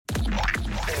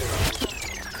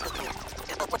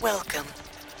Welcome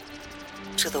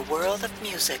to the world of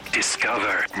music.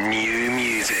 Discover new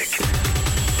music.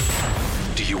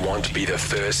 Do you want to be the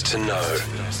first to know?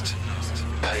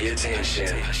 Pay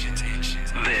attention.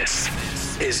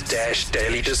 This is Dash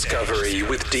Daily Discovery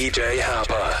with DJ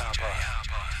Harper.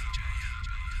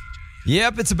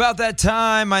 Yep, it's about that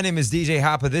time. My name is DJ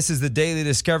Harper. This is the Daily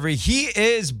Discovery. He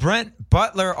is Brent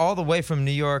Butler, all the way from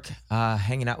New York,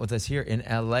 hanging out with us here in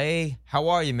LA. How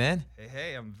are you, man?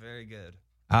 Hey, I'm very good.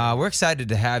 We're excited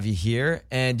to have you here.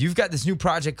 And you've got this new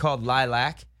project called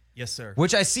Lilac. Yes, sir.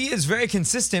 Which I see is very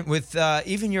consistent with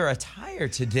even your attire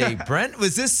today. Brent,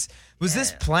 was this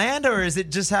planned, or is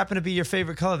it just happen to be your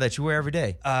favorite color that you wear every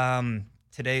day?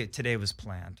 Today was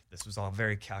planned. This was all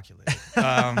very calculated.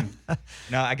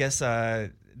 No, I guess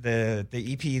the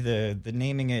EP, the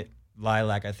naming it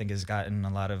Lilac, I think has gotten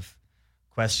a lot of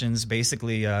questions.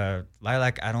 Basically,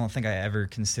 Lilac, I don't think I ever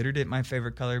considered it my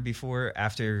favorite color before.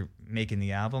 After making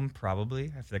the album, probably.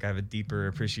 I feel like I have a deeper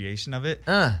appreciation of it.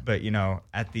 But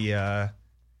at the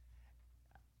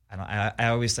I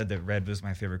always said that red was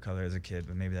my favorite color as a kid,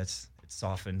 but maybe it's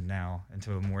softened now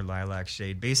into a more lilac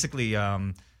shade. Basically,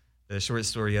 the short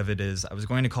story of it is I was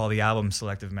going to call the album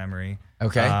Selective Memory.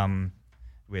 Okay.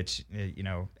 Which,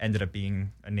 ended up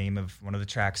being a name of one of the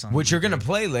tracks on. Which you're going to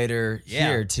play later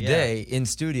here today in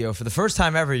studio. For the first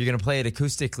time ever, you're going to play it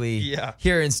acoustically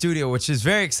here in studio, which is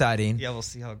very exciting. Yeah, we'll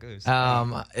see how it goes.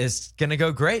 It's going to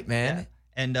go great, man.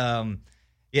 Yeah.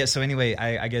 And, so anyway,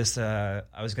 I guess I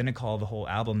was going to call the whole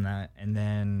album that. And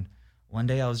then one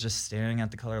day I was just staring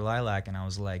at the color lilac, and I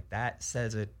was like, that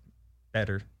says it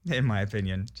better, in my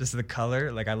opinion. Just the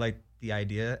color, like I like the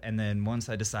idea. And then once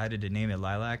I decided to name it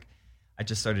Lilac, I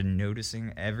just started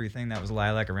noticing everything that was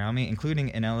lilac around me, including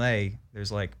in LA.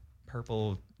 There's like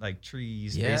purple like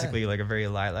trees, basically like a very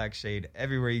lilac shade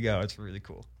everywhere you go. It's really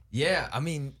cool. Yeah, I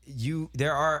mean,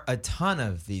 there are a ton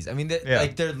of these. I mean,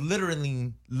 they're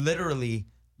literally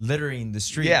littering the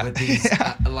street with these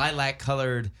lilac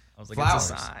colored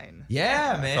flowers. It's a sign.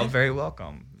 Yeah, man. I felt very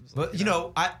welcome. But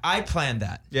I planned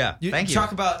that. Yeah, thank you.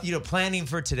 Talk about planning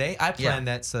for today. I planned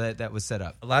that so that was set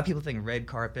up. A lot of people think red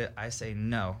carpet. I say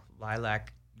no,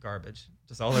 lilac garbage,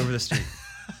 just all over the street.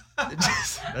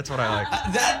 That's what I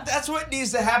like. That's what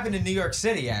needs to happen in New York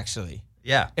City, actually.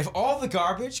 Yeah. If all the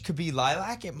garbage could be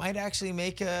lilac, it might actually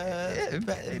make a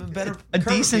better, a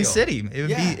decent feel. city.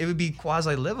 It would be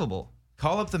quasi livable.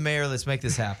 Call up the mayor. Let's make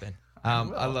this happen.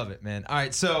 I love it, man. All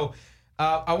right, so.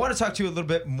 I want to talk to you a little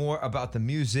bit more about the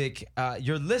music.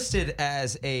 You're listed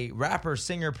as a rapper,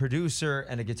 singer, producer,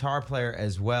 and a guitar player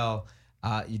as well.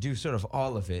 You do sort of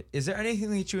all of it. Is there anything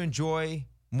that you enjoy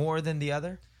more than the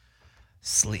other?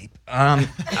 Sleep.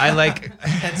 I like...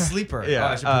 And sleeper. Yeah,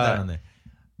 I should put that on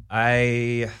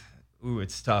there.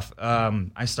 It's tough.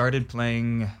 I started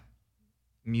playing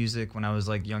music when I was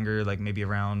like younger, like maybe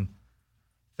around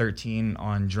 13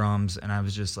 on drums, and I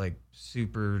was just like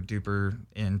super duper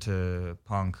into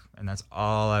punk, and that's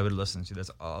all I would listen to.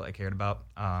 That's all I cared about.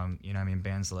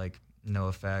 Bands like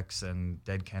NoFX and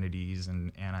Dead Kennedys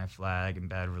and Anti-Flag and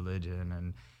Bad Religion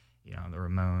and the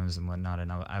Ramones and whatnot,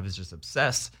 and I was just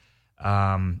obsessed.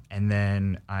 And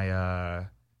then I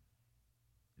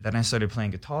started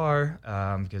playing guitar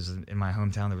because in my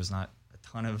hometown there was not a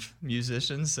ton of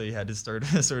musicians, so you had to start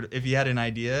sort of, if you had an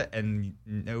idea and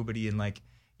nobody in like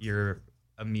your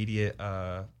immediate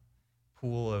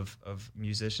pool of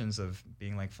musicians of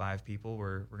being like 5 people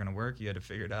were going to work, you had to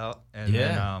figure it out. And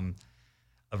then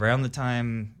around the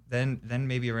time, then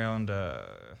maybe around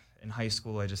in high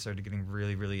school, I just started getting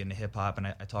really, really into hip hop. And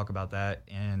I talk about that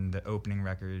in the opening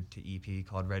record to EP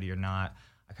called Ready or Not.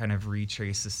 I kind of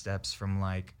retrace the steps from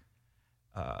like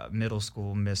middle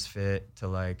school misfit to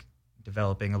like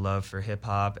developing a love for hip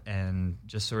hop, and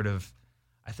just sort of,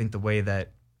 I think the way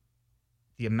that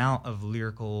the amount of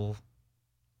lyrical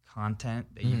content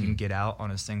that you can get out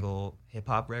on a single hip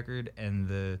hop record, and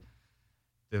the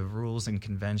rules and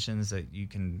conventions that you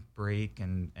can break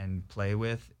and play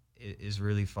with is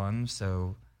really fun.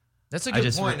 So that's a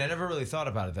good point. I never really thought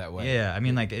about it that way. Yeah, I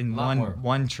mean, like in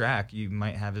one track, you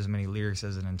might have as many lyrics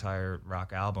as an entire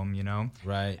rock album,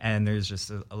 Right. And there's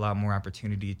just a lot more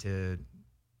opportunity to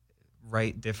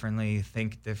write differently,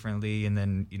 think differently. And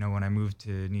then, when I moved to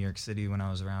New York City when I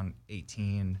was around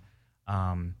 18,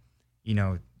 I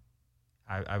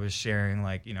was sharing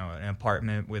like, an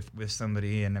apartment with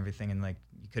somebody and everything. And like,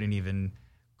 you couldn't even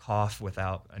cough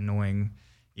without annoying,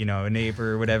 a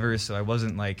neighbor or whatever. So I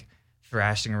wasn't like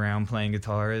thrashing around playing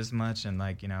guitar as much. And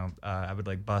like, I would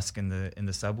like busk in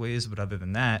the subways. But other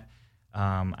than that,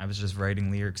 I was just writing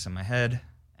lyrics in my head,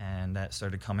 and that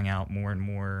started coming out more and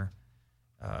more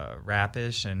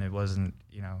rapish, and it wasn't,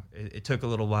 it took a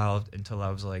little while until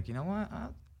I was like, you know what,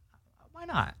 why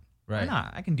not? Right. Why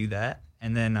not? I can do that.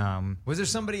 And then was there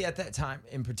somebody at that time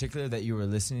in particular that you were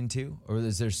listening to, or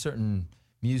is there certain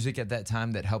music at that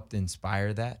time that helped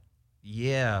inspire that?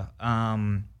 Yeah.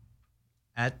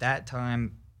 At that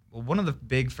time, well, one of the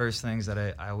big first things that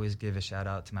I always give a shout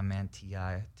out to my man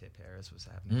T.I. Tip Harris was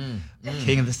happening.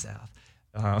 King of the South.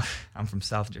 I'm from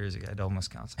South Jersey. It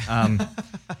almost counts.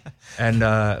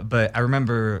 But I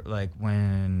remember like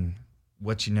when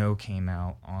What You Know came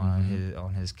out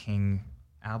on his King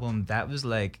album. That was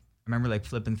like, I remember like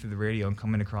flipping through the radio and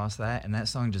coming across that, and that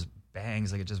song just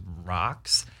bangs, like it just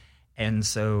rocks. And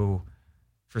so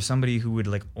for somebody who would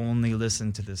like only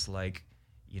listen to this like,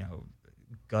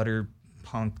 gutter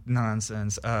punk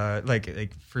nonsense,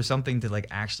 like for something to like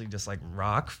actually just like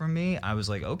rock for me, I was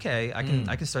like, okay, I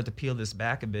can start to peel this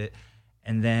back a bit.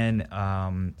 And then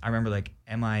I remember like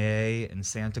MIA and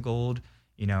Santa Gold,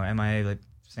 MIA like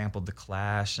sampled The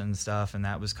Clash and stuff, and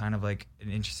that was kind of like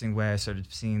an interesting way I started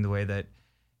seeing the way that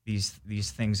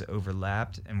these things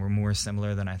overlapped and were more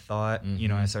similar than I thought.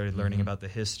 I started learning about the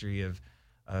history of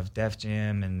Def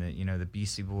Jam and the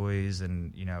Beastie Boys,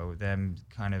 and them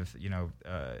kind of you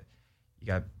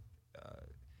got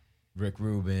Rick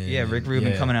Rubin. Yeah, Rick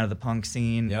Rubin coming out of the punk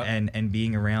scene. Yep. and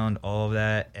being around all of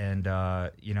that. And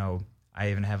I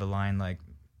even have a line like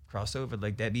crossover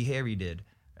like Debbie Harry did.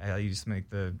 I used to make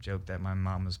the joke that my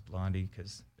mom was Blondie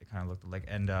because they kind of looked alike.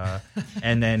 And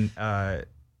and then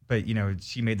but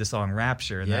she made the song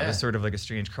Rapture, and that was sort of like a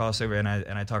strange crossover. And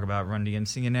I talk about Run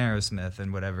DMC and Aerosmith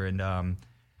and whatever. And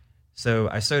so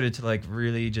I started to like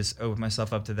really just open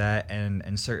myself up to that,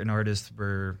 and certain artists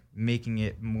were making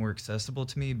it more accessible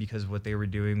to me because what they were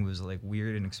doing was like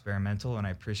weird and experimental, and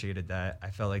I appreciated that. I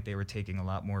felt like they were taking a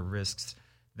lot more risks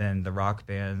than the rock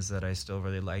bands that I still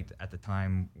really liked at the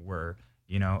time were.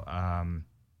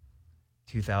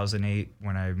 2008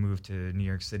 when I moved to New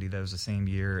York City, that was the same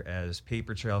year as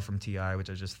Paper Trail from T.I., which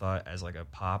I just thought as like a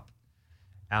pop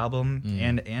album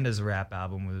and as a rap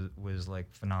album was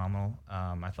like phenomenal.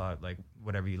 I thought like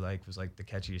Whatever You Like was like the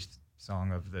catchiest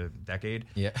song of the decade.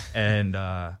 Yeah. And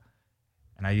I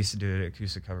used to do an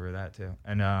acoustic cover of that too.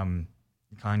 And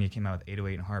Kanye came out with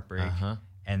 808 and Heartbreak.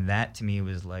 And that to me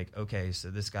was like, okay,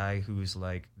 so this guy who's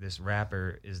like this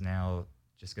rapper is now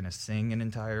just gonna sing an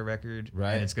entire record,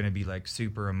 right? And it's gonna be like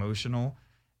super emotional.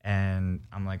 And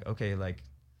I'm like, okay, like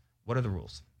what are the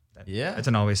rules? That's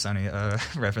an Always Sunny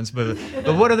reference, but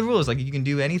what are the rules? Like you can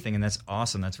do anything, and that's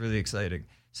awesome. That's really exciting.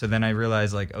 So then I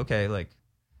realized, like, okay, like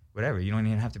whatever. You don't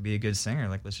even have to be a good singer.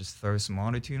 Like let's just throw some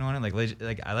autotune on it. Like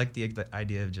I like the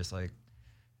idea of just like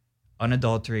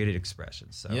unadulterated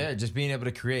expression. So yeah, just being able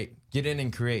to get in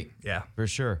and create. Yeah, for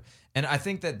sure. And I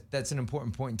think that's an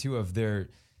important point too. Of their,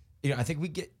 I think we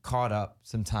get caught up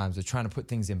sometimes with trying to put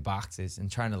things in boxes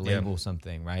and trying to label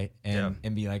something, right? And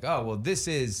be like, oh, well, this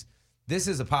is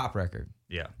a pop record.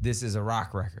 Yeah. This is a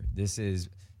rock record.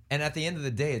 And at the end of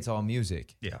the day, it's all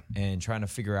music. Yeah. And trying to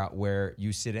figure out where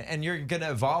you sit in. And you're going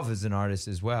to evolve as an artist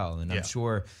as well. And I'm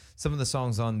sure some of the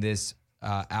songs on this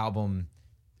album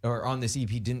or on this EP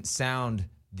didn't sound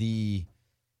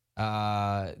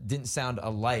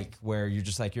alike, where you're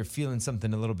just like, you're feeling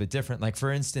something a little bit different. Like,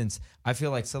 for instance, I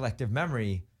feel like Selective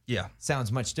Memory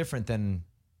sounds much different than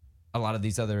a lot of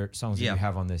these other songs that you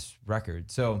have on this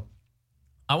record. So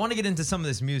I want to get into some of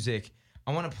this music.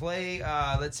 I want to play,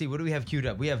 let's see, what do we have queued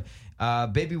up? We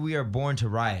have Baby We Are Born to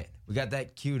Riot. We got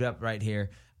that queued up right here.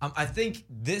 I think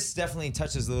this definitely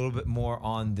touches a little bit more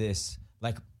on this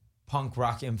like punk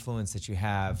rock influence that you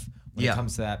have when it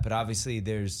comes to that. But obviously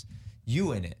there's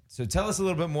you in it. So tell us a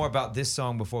little bit more about this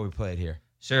song before we play it here.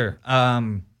 Sure.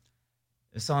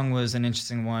 This song was an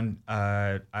interesting one.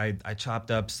 I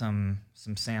chopped up some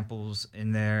samples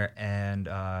in there and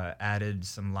added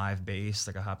some live bass.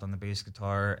 Like I hopped on the bass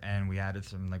guitar and we added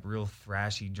some like real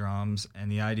thrashy drums.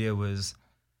 And the idea was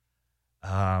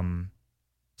to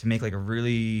make like a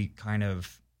really kind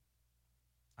of,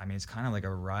 it's kind of like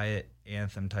a riot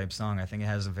anthem type song. I think it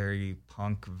has a very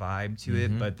punk vibe to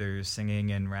it, but there's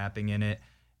singing and rapping in it.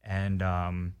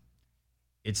 And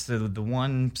it's the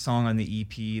one song on the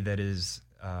EP that is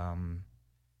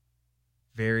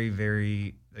very,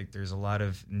 very, like there's a lot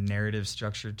of narrative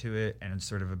structure to it, and it's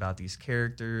sort of about these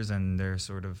characters, and they're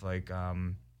sort of like,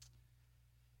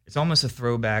 it's almost a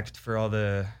throwback for all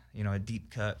the, a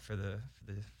deep cut for the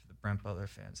Brent Butler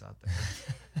fans out there.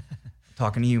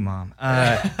 Talking to you, Mom.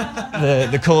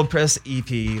 The Cold Press EP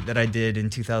that I did in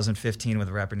 2015 with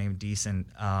a rapper named Decent,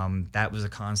 that was a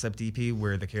concept EP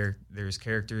where there's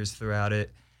characters throughout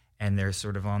it, and they're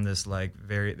sort of on this like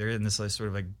they're in this like sort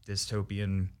of like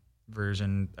dystopian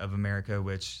version of America,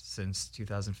 which since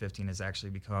 2015 has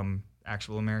actually become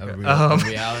actual America.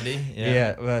 Reality.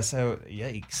 So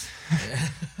yikes.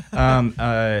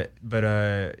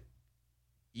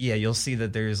 You'll see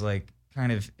that there's like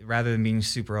kind of, rather than being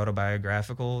super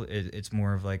autobiographical, it's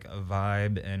more of like a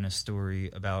vibe and a story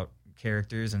about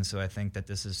characters. And so I think that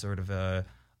this is sort of a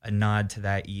nod to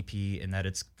that EP in that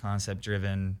it's concept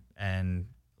driven and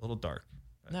a little dark.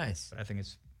 Nice. But I think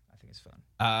it's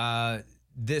fun.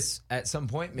 This at some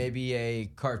point maybe a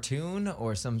cartoon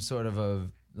or some sort of a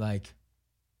like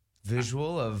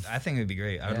visual of. I think it would be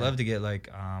great. I would love to get like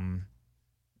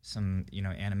some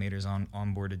animators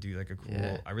on board to do like a cool.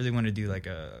 Yeah. I really want to do like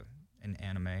an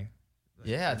anime.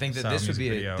 I think that this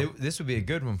this would be a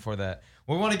good one for that.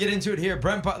 We want to get into it here.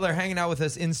 Brent Butler hanging out with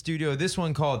us in studio. This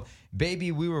one called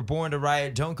 "Baby We Were Born to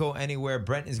Riot." Don't go anywhere.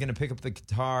 Brent is going to pick up the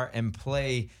guitar and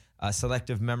play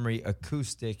Selective Memory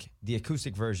the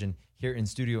acoustic version here in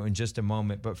studio in just a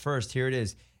moment. But first, here it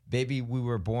is, "Baby We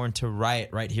Were Born to Riot,"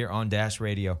 right here on Dash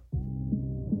Radio.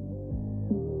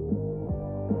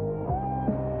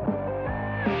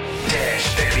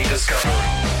 Dash Daily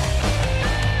Discovery.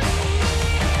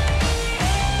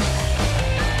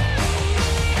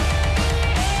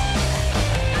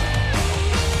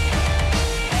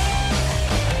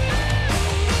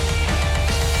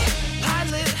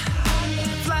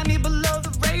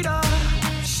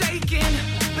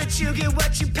 You get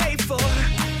what you pay for.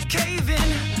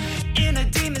 Caving in a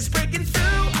demon's breaking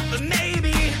through. But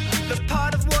maybe the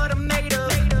part of what I'm made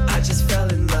of. I just fell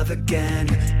in love again.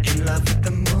 In love with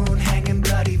the moon hanging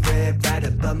bloody red right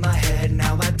above my head.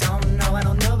 Now I don't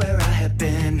know where I have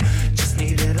been. Just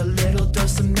needed a little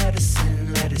dose of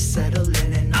medicine. Let it settle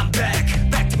in and I'm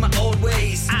back to my old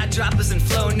ways. Eyedroppers and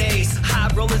Flonase. High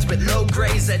rollers with low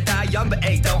grades that die young but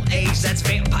hey, don't age. That's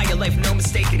vampire life, no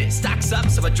mistaking it. Stocks up,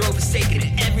 so I drove a stake in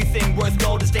it. Everything worth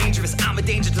gold is dangerous. I'm a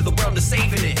danger to the world, to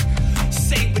saving it.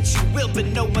 Say what you will, but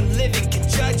no one living can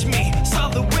judge me. Saw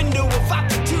the window of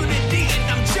opportunity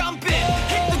and I'm jumping.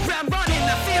 Hit the ground running,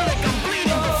 I feel like I'm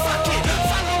bleeding, but fuck it.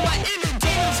 Follow my inner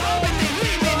demons, hoping they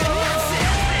leave me, and that's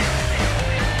it.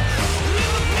 We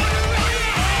were born to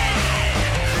riot.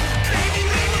 Baby,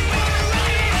 we were born to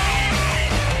riot.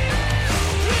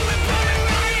 We were born to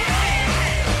riot.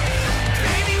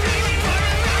 Baby, we were born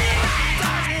to riot.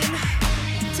 Darling,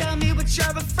 tell me what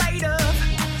you're afraid of.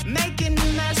 Making a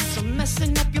mess or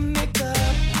messing up your makeup.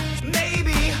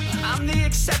 Maybe I'm the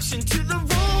exception to the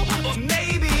rule, or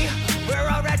maybe we're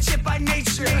all ratchet by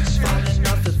nature. Falling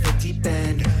off of the deep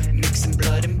end, mixing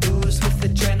blood and booze with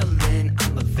adrenaline.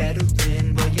 I'm a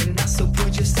veteran, well you're not, so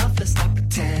prove yourself, let's not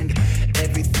pretend.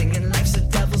 Everything in life's a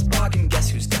devil's bargain, guess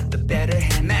who's got the better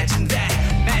hand? Imagine that,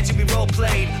 imagine we role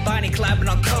played, Bonnie Clyde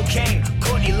on cocaine,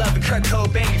 Courtney Love and Kurt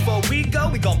Cobain. Before we go,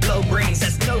 we gon' blow brains.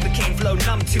 That's Novocaine, flow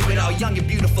numb to it all, young and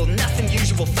beautiful, nothing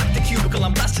usual. Fuck the cubicle,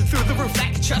 I'm busting through the roof.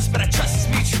 Lack of trust, but I trust is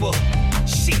mutual.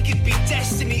 She could be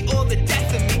destiny or the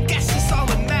death of me. Guess it's all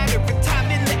a matter of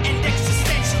time in the end.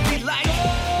 Existentially like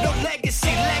no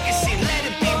legacy, let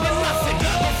it be with nothing.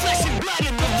 No flesh and blood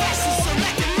and the rest is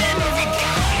selective memory.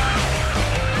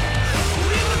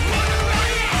 We were born to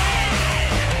riot.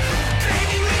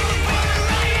 Baby, we were born to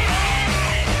riot.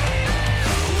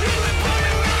 We were born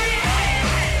to riot.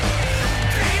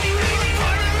 Baby, we were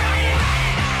born to riot.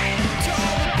 To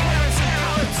all the parents and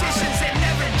politicians that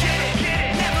never get it,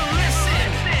 never listen.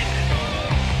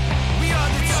 We are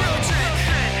the children,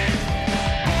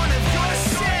 born of your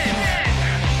sin.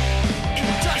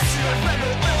 Industrial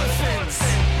rebel orphans.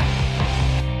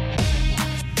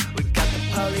 We got the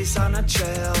police on our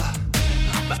trail,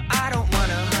 but I don't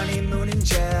want a honeymoon in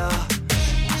jail.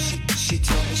 She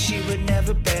told me she would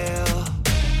never bail,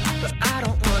 but I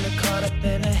don't want to caught up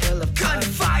in a hill of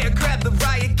gunfire. Grab the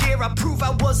riot gear, I'll prove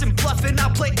I wasn't bluffing.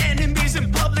 I'll play enemies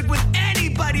in public with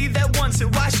anybody that wants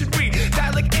it. Why should we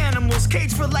die like animals,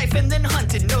 caged for life and then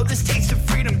hunted? No, this taste of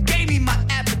freedom gave me my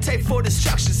appetite for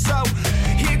destruction. So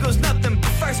here goes nothing,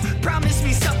 but first promise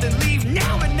me something. Leave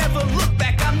now and never look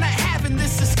back. I'm not having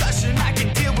this discussion. I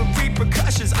can deal with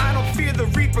repercussions. I don't fear the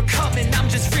reaper coming. I'm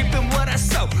just reaping what I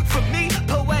sow. For me,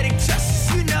 poetic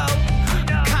justice, you know.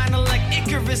 Kinda like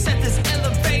Icarus at this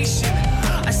elevation.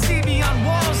 I see beyond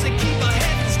walls that keep our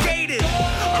heavens gated.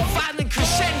 A violent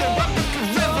crescendo, I'm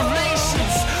looking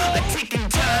revelations. A ticking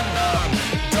time bomb,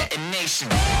 detonation.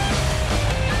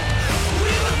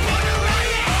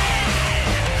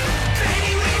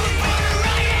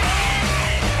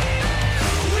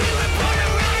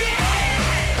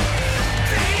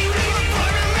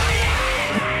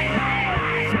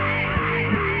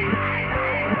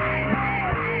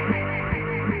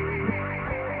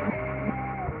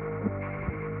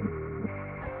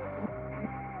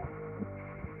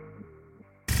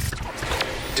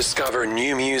 Discover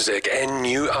new music and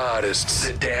new artists.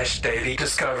 The Dash Daily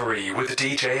Discovery with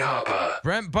DJ Harper.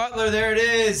 Brent Butler, there it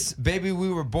is. Baby, we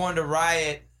were born to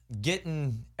riot,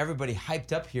 getting everybody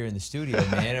hyped up here in the studio,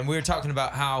 man. And we were talking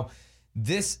about how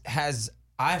this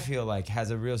I feel like has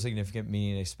a real significant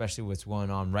meaning, especially what's going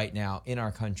on right now in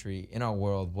our country, in our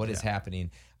world, what is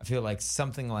happening. I feel like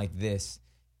something like this,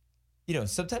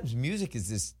 sometimes music is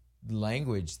this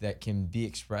language that can be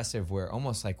expressive where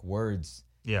almost like words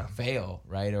fail,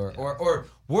 right? Or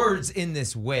words in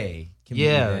this way can be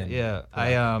I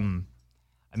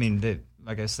mean,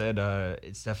 like I said,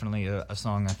 it's definitely a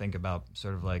song I think about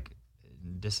sort of like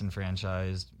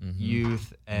disenfranchised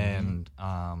youth and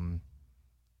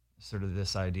sort of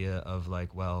this idea of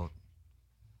like, well,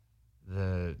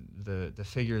 the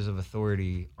figures of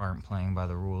authority aren't playing by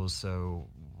the rules, so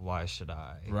why should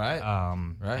I? Right.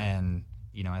 Right. And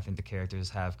I think the characters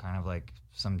have kind of like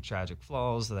some tragic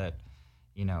flaws that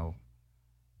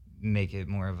make it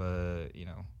more of a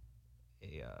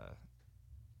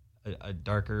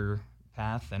darker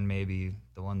path than maybe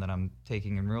the one that I'm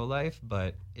taking in real life,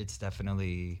 but it's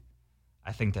definitely,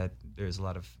 I think that there's a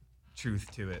lot of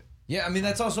truth to it. Yeah, I mean,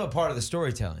 that's also a part of the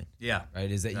storytelling. Yeah. Right,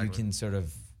 is that you can sort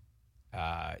of,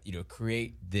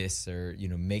 create this or,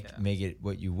 make it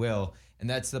what you will. And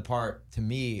that's the part, to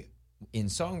me, in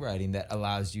songwriting that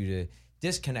allows you to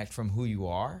disconnect from who you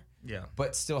are,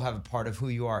 but still have a part of who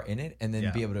you are in it, and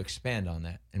then be able to expand on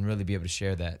that and really be able to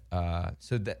share that.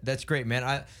 So that's great,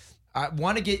 man. I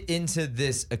want to get into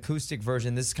this acoustic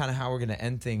version. This is kind of how we're going to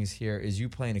end things here, is you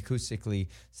playing acoustically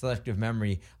Selective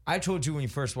Memory. I told you when you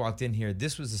first walked in here,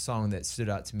 this was a song that stood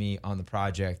out to me on the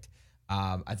project.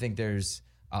 I think there's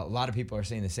a lot of people are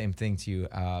saying the same thing to you,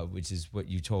 which is what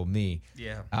you told me.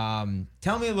 Yeah.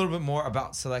 Tell me a little bit more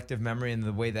about Selective Memory and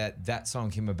the way that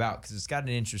song came about, because it's got an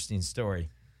interesting story.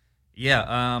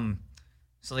 Yeah.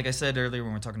 So like I said earlier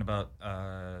when we were talking about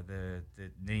the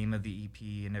name of the EP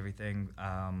and everything,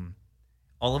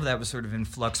 all of that was sort of in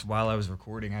flux while I was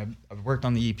recording. I worked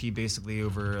on the EP basically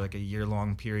over like a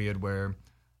year-long period where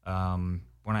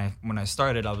when I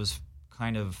started, I was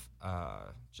kind of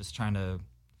just trying to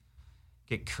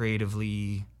get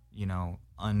creatively,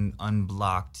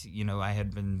 unblocked. I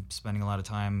had been spending a lot of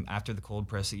time after the Cold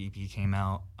Press EP came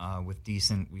out with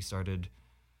Decent. We started,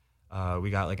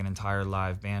 we got like an entire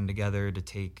live band together to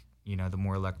take, the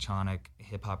more electronic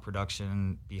hip hop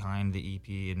production behind the EP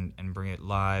and bring it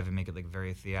live and make it like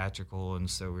very theatrical. And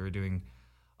so we were doing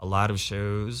a lot of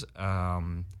shows.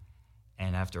 And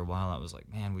after a while I was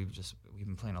like, man, we've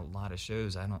been playing a lot of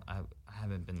shows. I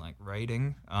haven't been like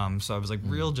writing. So I was like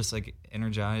real just like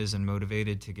energized and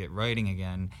motivated to get writing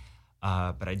again.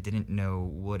 But I didn't know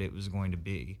what it was going to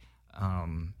be.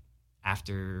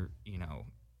 After,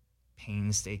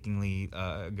 painstakingly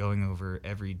going over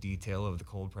every detail of the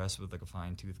Cold Press with like a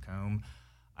fine-tooth comb,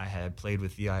 I had played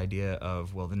with the idea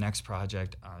of, well, the next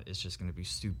project is just going to be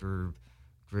super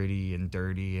gritty and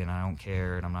dirty, and I don't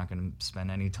care, and I'm not going to spend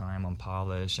any time on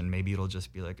polish, and maybe it'll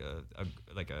just be like a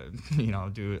I'll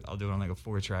do it on like a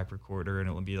 4-track recorder, and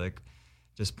it'll be like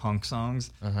just punk songs.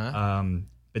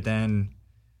 But then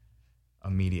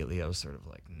immediately I was sort of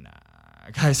like, nah.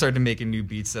 I started making new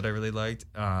beats that I really liked,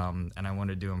 and I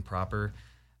wanted to do them proper.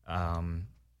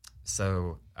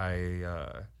 So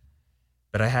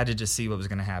but I had to just see what was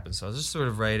going to happen. So I was just sort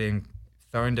of writing,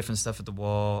 throwing different stuff at the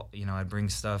wall. I'd bring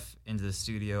stuff into the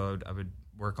studio. I would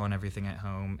work on everything at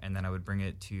home, and then I would bring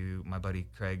it to my buddy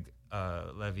Craig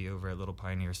Levy over at Little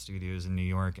Pioneer Studios in New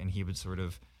York, and he would sort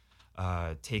of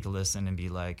take a listen and be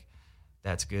like,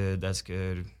 that's good,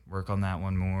 work on that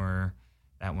one more.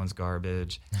 That one's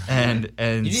garbage, and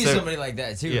you need somebody like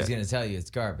that too who's going to tell you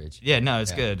it's garbage. Yeah, no,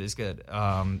 it's good. It's good.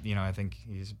 I think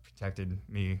he's protected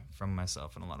me from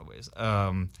myself in a lot of ways.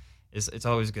 It's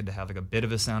always good to have like a bit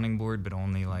of a sounding board, but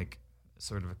only like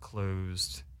sort of a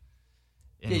closed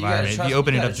environment. If you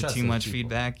open it up to too much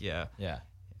feedback, it's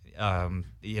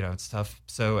tough.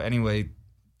 So anyway,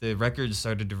 the record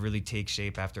started to really take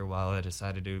shape after a while. I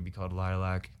decided it would be called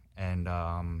Lilac, and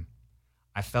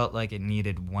I felt like it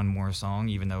needed one more song,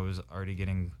 even though it was already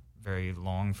getting very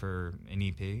long for an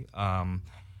EP. I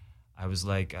was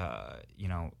like, I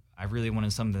really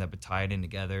wanted something that would tie it in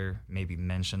together, maybe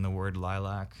mention the word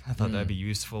lilac. I thought that'd be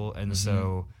useful. And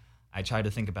so I tried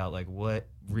to think about like what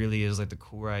really is like the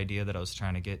core idea that I was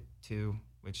trying to get to,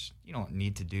 which you don't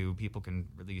need to do. People can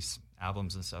release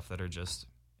albums and stuff that are just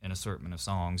an assortment of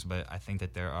songs, but I think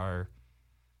that there are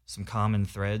some common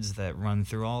threads that run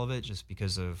through all of it just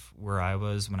because of where I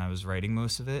was when I was writing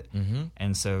most of it.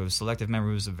 And so Selective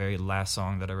Memory was the very last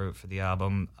song that I wrote for the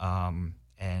album.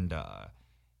 And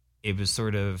it was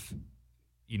sort of,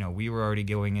 you know, we were already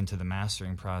going into the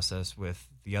mastering process with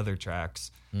the other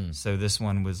tracks. So this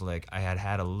one was like, I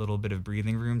had a little bit of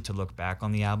breathing room to look back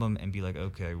on the album and be like,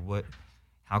 okay,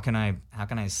 how can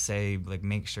I say, like,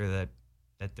 make sure that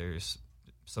there's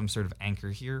some sort of anchor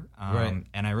here. Right.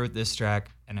 And I wrote this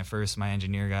track, and at first my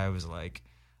engineer guy was like,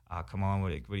 come on,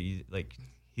 what do you, like,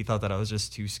 he thought that I was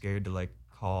just too scared to, like,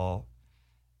 call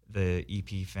the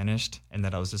EP finished, and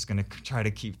that I was just going to try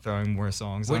to keep throwing more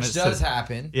songs on it. Which does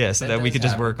happen. Yeah, so that we does could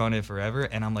just happen. work on it forever.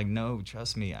 And I'm like, no,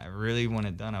 trust me, I really want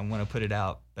it done. I want to put it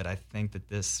out, but I think that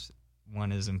this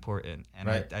one is important. And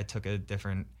Right. I took a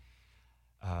different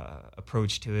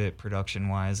approach to it,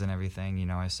 production-wise and everything. You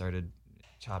know, I started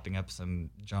chopping up some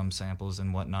drum samples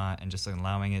and whatnot, and just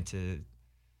allowing it to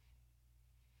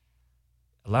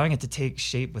take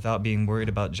shape without being worried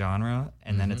about genre,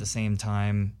 and then at the same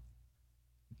time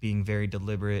being very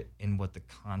deliberate in what the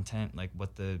content, like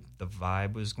what the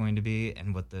vibe was going to be,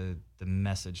 and what the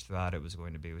message throughout it was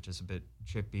going to be, which is a bit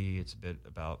trippy. It's a bit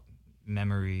about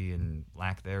memory and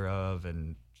lack thereof,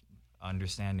 and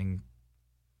understanding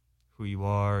who you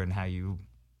are and how you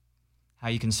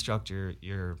construct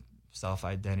your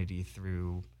self-identity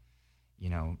through, you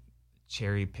know,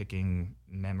 cherry picking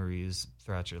memories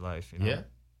throughout your life. You know?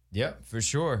 Yeah, for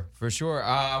sure.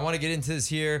 I want to get into this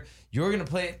here. You're going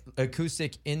to play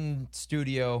acoustic in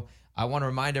studio. I want to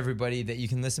remind everybody that you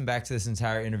can listen back to this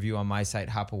entire interview on my site,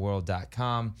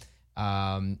 hoppaworld.com.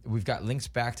 We've got links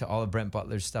back to all of Brent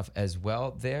Butler's stuff as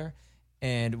well there.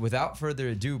 And without further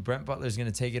ado, Brent Butler is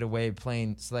going to take it away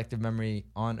playing Selective Memory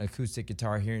on acoustic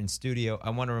guitar here in studio. I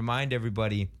want to remind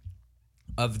everybody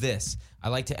of this. I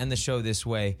like to end the show this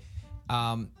way.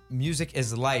 Music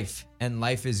is life, and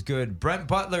life is good. Brent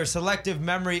Butler, Selective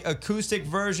Memory, acoustic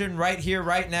version right here,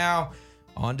 right now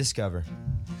on Discover.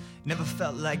 Never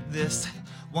felt like this.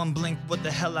 One blink, what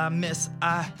the hell I miss?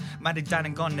 I might have died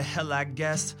and gone to hell, I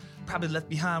guess. Probably left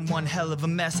behind one hell of a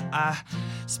mess. I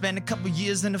spent a couple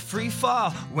years in a free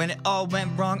fall. When it all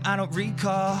went wrong, I don't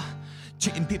recall.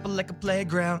 Treating people like a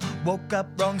playground. Woke up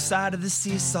wrong side of the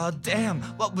seesaw. Damn,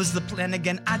 what was the plan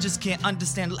again? I just can't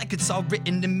understand. Like it's all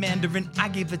written in Mandarin. I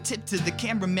gave a tip to the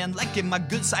cameraman, like in my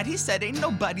good side. He said, ain't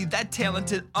nobody that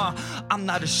talented. I'm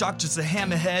not a shark, just a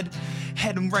hammerhead.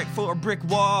 Heading right for a brick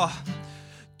wall.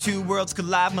 Two worlds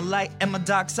collide, my light and my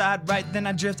dark side. Right then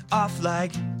I drift off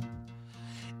like...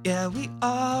 Yeah, we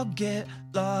all get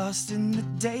lost in the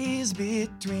days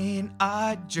between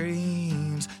our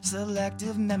dreams.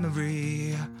 Selective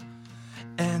memory.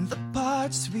 And the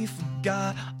parts we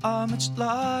forgot are much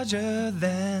larger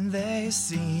than they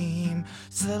seem.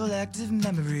 Selective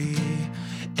memory.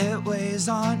 It weighs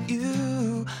on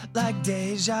you like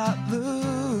deja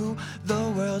vu.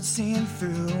 The world seen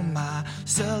through my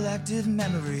selective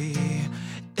memory.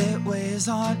 It weighs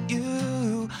on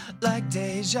you like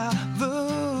deja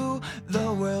vu.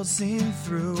 The world seen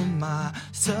through my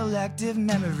selective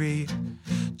memory.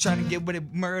 Trying to get with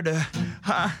it, murder,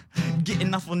 huh?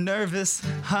 Getting awful nervous,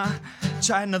 huh?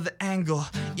 Try another angle,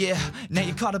 yeah. Now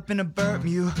you're caught up in a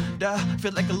Bermuda.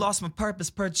 Feel like I lost my purpose,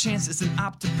 per chance it's an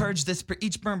opt to purge this. Per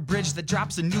each burnt bridge that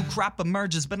drops, a new crop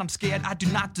emerges. But I'm scared I do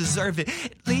not deserve it.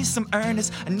 At least I'm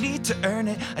earnest, I need to earn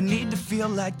it. I need to feel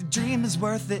like the dream is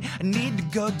worth it. I need to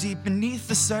go deep beneath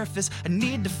the surface. I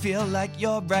need to feel like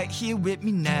you're right here with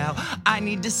me now. I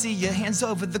need to see your hands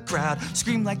over the crowd.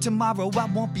 Scream like tomorrow I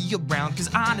won't be around. Cause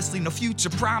honestly, no future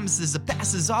promises. The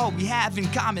past is all we have in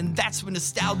common. That's where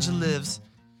nostalgia lives.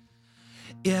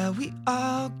 Yeah, we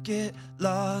all get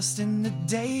lost in the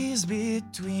days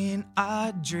between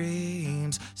our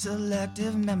dreams.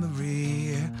 Selective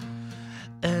memory.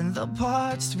 And the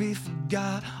parts we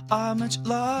forgot are much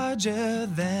larger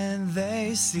than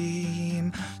they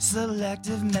seem.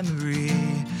 Selective memory.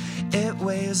 It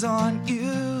weighs on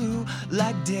you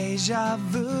like deja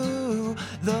vu.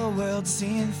 The world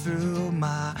seen through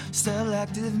my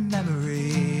selective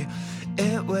memory.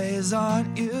 It weighs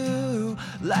on you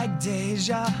like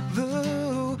deja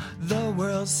vu. The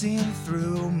world seen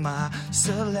through my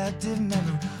selective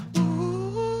memory.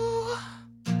 Ooh.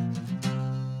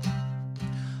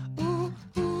 Ooh,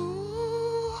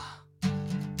 ooh.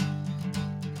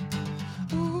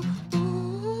 Ooh,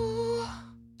 ooh.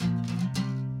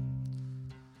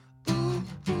 Ooh,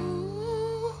 ooh.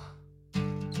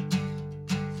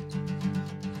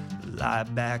 lie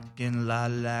back in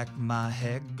lilac, my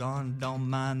head gone, don't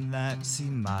mind that.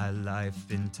 See my life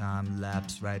in time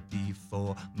lapse right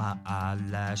before my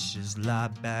eyelashes. Lie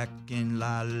back in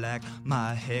lilac,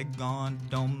 my head gone,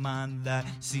 don't mind that.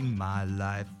 See my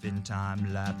life in time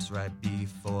lapse right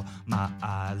before my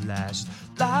eyelashes.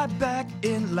 Lie back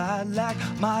in lilac,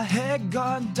 my head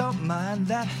gone, don't mind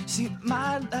that. See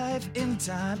my life in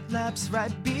time lapse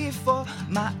right before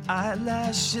my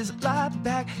eyelashes. Lie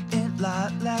back in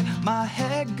lilac, my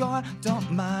head gone, don't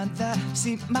mind that.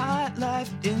 See my life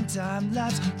in time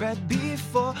lapse right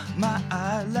before my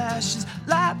eyelashes.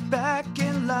 Lie back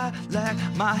in lilac,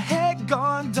 my head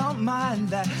gone, don't mind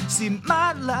that. See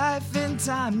my life in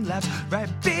time lapse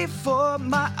right before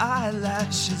my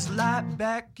eyelashes. Lie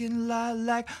back in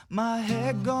lilac, my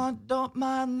head gone, don't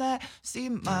mind that. See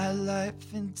my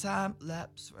life in time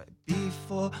lapse right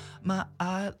before my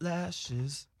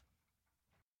eyelashes.